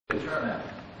turnout,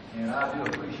 and I do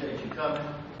appreciate you coming.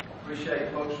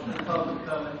 Appreciate folks from the public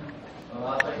coming.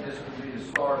 I think this could be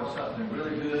the start of something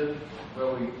really good,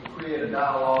 where we create a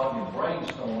dialogue and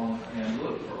brainstorm and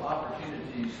look for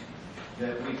opportunities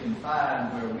that we can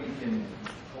find where we can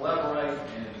collaborate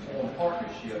and form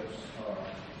partnerships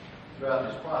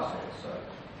throughout this process. So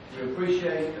we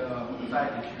appreciate the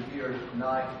fact that you're here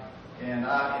tonight, and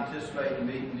I anticipate the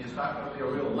meeting. It's not going to be a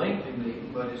real lengthy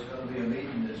meeting, but it's going to be a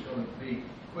meeting that's going to be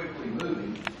quickly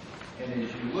moving. And as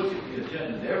you look at the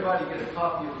agenda, did everybody get a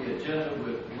copy of the agenda?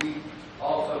 We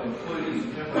also included some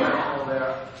information on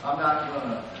there. I'm not going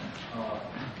to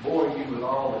bore you with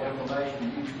all the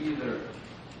information. You either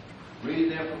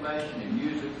read the information and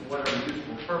use it for whatever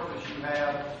useful purpose you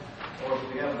have, or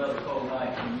if we have another cold night,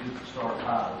 you can use the start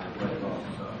pilot later on.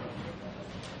 So,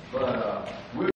 but we're